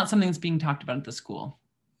it is not something that's being talked about at the school.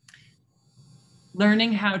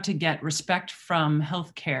 Learning how to get respect from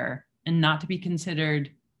healthcare and not to be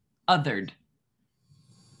considered othered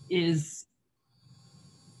is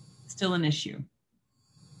still an issue.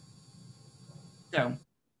 So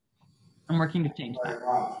I'm working to change that. Very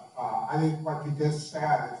much. I think what you just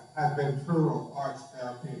said has been true of arts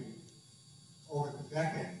therapy over the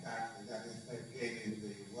decades, actually. that is they gaining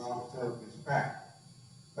the well-deserved respect.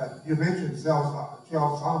 But you mentioned Joe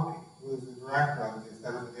Salmi, who is the director of the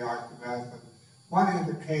Center for the Arts of Medicine. One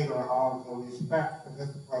indicator of the respect that this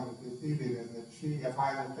one is receiving is that she, if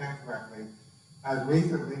I understand correctly, has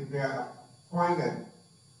recently been appointed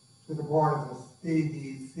to the board of the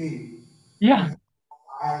CDC. Yeah. To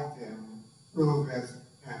guide them through this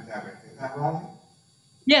pandemic. Is that right?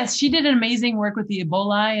 Yes, she did amazing work with the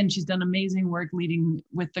Ebola, and she's done amazing work leading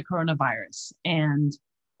with the coronavirus. And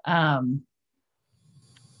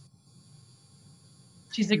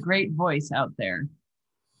she's a great voice out there.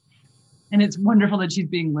 And it's wonderful that she's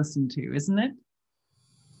being listened to, isn't it?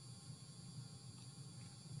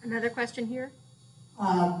 Another question here?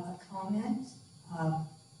 A comment.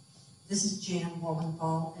 This is Jan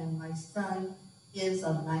Wollenthal, and my son is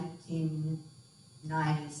a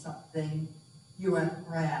 1990-something UF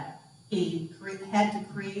grad. He had to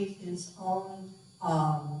create his own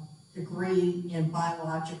degree in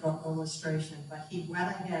biological illustration, but he went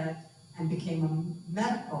ahead and became a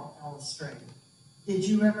medical illustrator. Did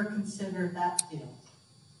you ever consider that field?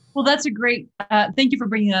 Well, that's a great, thank you for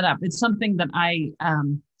bringing that up. It's something that I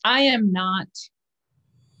am not,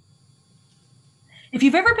 if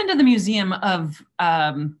you've ever been to the Museum of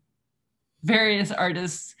various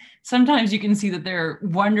artists, sometimes you can see that they're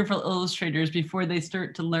wonderful illustrators before they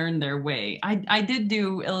start to learn their way. I did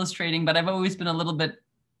do illustrating, but I've always been a little bit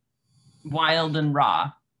wild and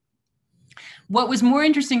raw. What was more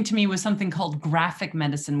interesting to me was something called graphic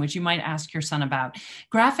medicine, which you might ask your son about.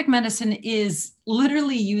 Graphic medicine is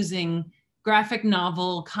literally using graphic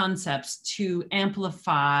novel concepts to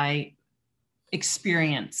amplify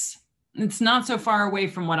experience. It's not so far away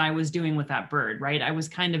from what I was doing with that bird, right? I was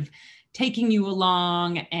kind of taking you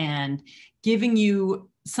along and giving you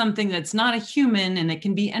something that's not a human, and it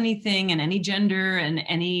can be anything and any gender and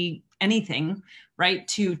anything, right?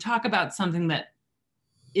 To talk about something that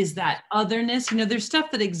is that otherness. You know, there's stuff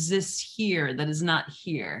that exists here that is not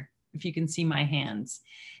here, if you can see my hands.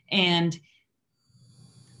 And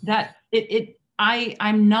that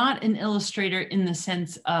I'm not an illustrator in the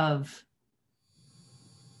sense of,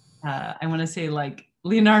 I want to say like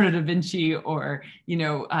Leonardo da Vinci, or, you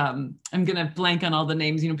know, I'm going to blank on all the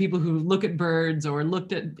names, you know, people who look at birds or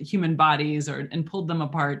looked at human bodies and pulled them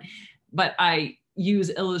apart. But I use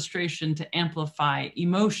illustration to amplify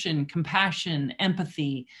emotion, compassion,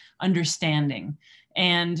 empathy, understanding.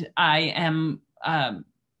 And I am,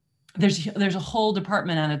 there's a whole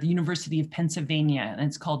department out at the University of Pennsylvania, and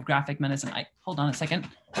it's called graphic medicine. Hold on a second.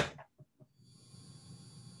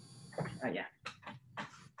 Yeah.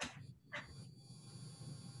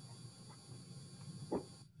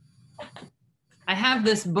 I have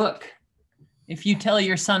this book. If you tell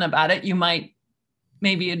your son about it,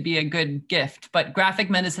 maybe it'd be a good gift, but Graphic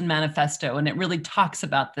Medicine Manifesto. And it really talks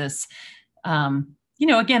about this. You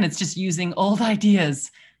know, again, it's just using old ideas,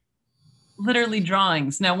 literally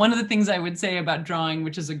drawings. Now, one of the things I would say about drawing,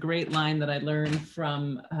 which is a great line that I learned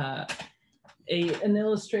from an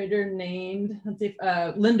illustrator named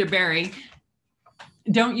Linda Berry,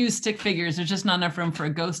 don't use stick figures. There's just not enough room for a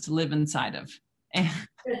ghost to live inside of.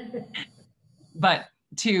 But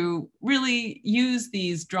to really use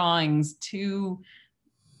these drawings to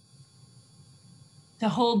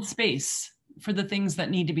hold space for the things that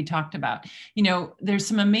need to be talked about. You know, there's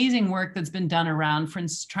some amazing work that's been done around, for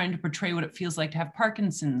instance, trying to portray what it feels like to have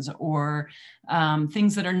Parkinson's, or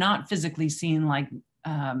things that are not physically seen, like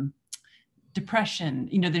depression.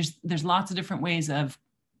 You know, there's lots of different ways of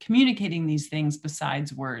communicating these things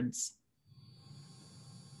besides words.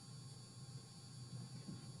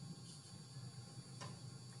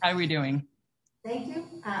 How are we doing? Thank you.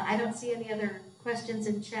 I don't see any other questions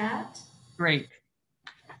in chat. Great.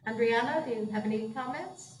 Andriana, do you have any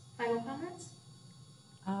comments, final comments?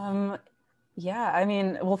 Yeah, I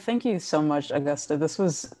mean, well, thank you so much, Augusta. This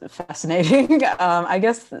was fascinating. I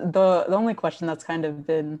guess the only question that's kind of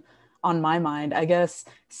been on my mind, I guess,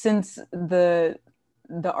 since the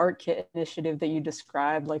Art Kit initiative that you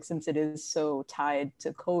described, like, since it is so tied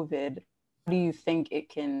to COVID, how do you think it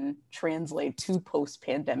can translate to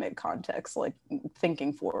post-pandemic context, like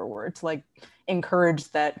thinking forward to like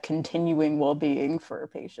encourage that continuing well-being for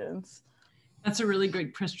patients? That's a really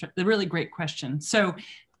great question. So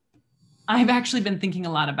I've actually been thinking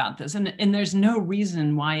a lot about this, and there's no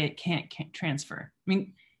reason why it can't transfer. I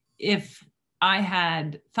mean, if I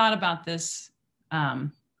had thought about this, I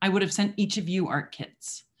would have sent each of you art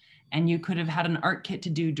kits, and you could have had an art kit to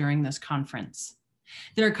do during this conference.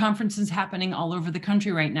 There are conferences happening all over the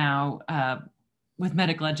country right now with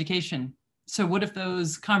medical education. So what if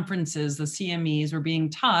those conferences, the CMEs, were being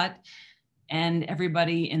taught, and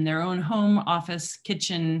everybody in their own home, office,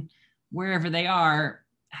 kitchen, wherever they are,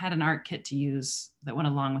 had an art kit to use that went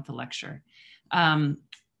along with the lecture.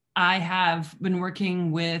 I have been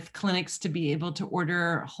working with clinics to be able to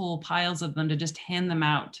order whole piles of them to just hand them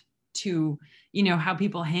out to, you know, how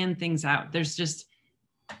people hand things out. There's just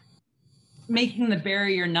making the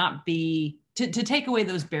barrier not be, to take away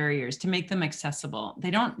those barriers, to make them accessible.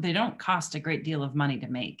 They don't cost a great deal of money to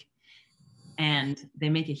make, and they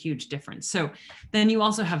make a huge difference. So then you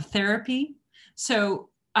also have therapy. So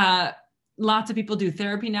lots of people do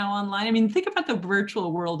therapy now online. I mean, think about the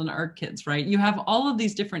virtual world in art kits, right? You have all of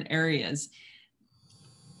these different areas.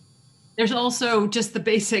 There's also just the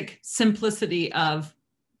basic simplicity of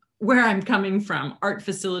where I'm coming from. Art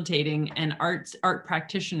facilitating and art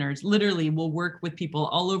practitioners literally will work with people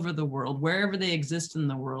all over the world, wherever they exist in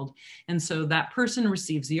the world. And so that person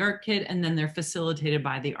receives the art kit and then they're facilitated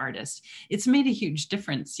by the artist. It's made a huge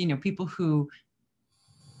difference. You know, people who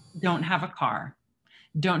don't have a car,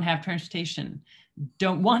 don't have transportation,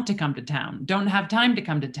 don't want to come to town, don't have time to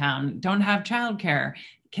come to town, don't have childcare,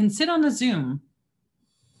 can sit on a Zoom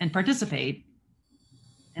and participate.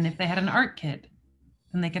 And if they had an art kit,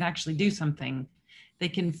 then they could actually do something. They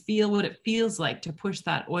can feel what it feels like to push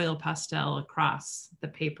that oil pastel across the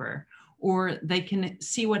paper, or they can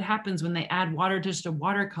see what happens when they add water to just a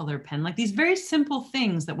watercolor pen, like these very simple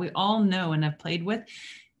things that we all know and have played with.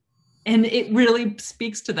 And it really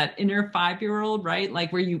speaks to that inner 5-year-old, right?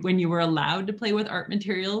 Like when you were allowed to play with art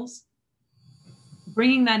materials,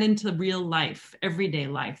 bringing that into real life, everyday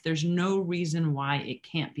life. There's no reason why it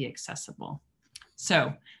can't be accessible.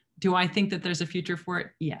 So do I think that there's a future for it?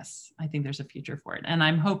 Yes, I think there's a future for it. And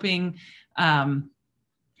I'm hoping, I'm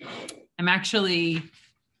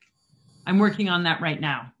working on that right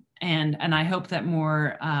now. And I hope that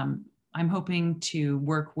more, I'm hoping to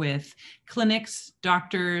work with clinics,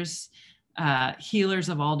 doctors, healers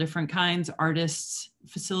of all different kinds, artists,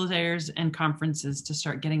 facilitators, and conferences to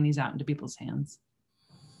start getting these out into people's hands.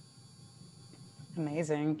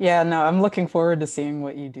 Amazing. Yeah, no, I'm looking forward to seeing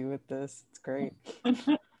what you do with this. It's great.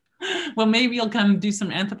 Well, maybe you'll come do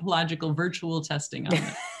some anthropological virtual testing on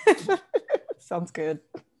it. Sounds good.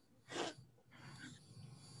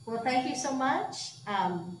 Well, thank you so much.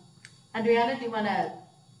 Adriana, do you want to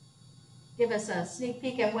give us a sneak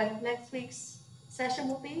peek at what next week's session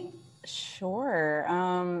will be? Sure.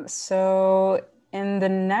 So in our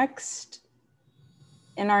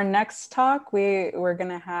next talk, we're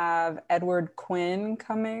going to have Edward Quinn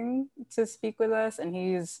coming to speak with us, and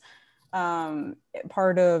he's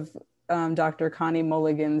part of Dr. Connie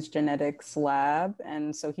Mulligan's genetics lab.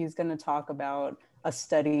 And so he's going to talk about a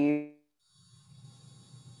study.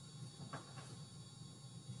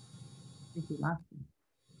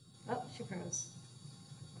 Oh, she froze.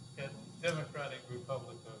 Yeah, Democratic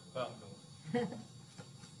Republic of Congo.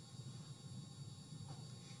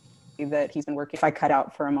 That he's been working. If I cut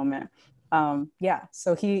out for a moment. Yeah,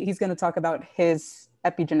 so he's going to talk about his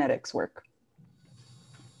epigenetics work.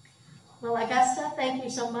 Well, Augusta, thank you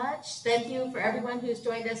so much. Thank you for everyone who's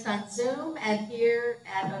joined us on Zoom and here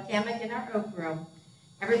at Okamic in our Oak Room.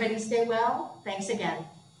 Everybody stay well. Thanks again.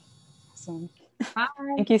 Awesome. Bye.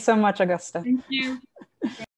 Thank you so much, Augusta. Thank you.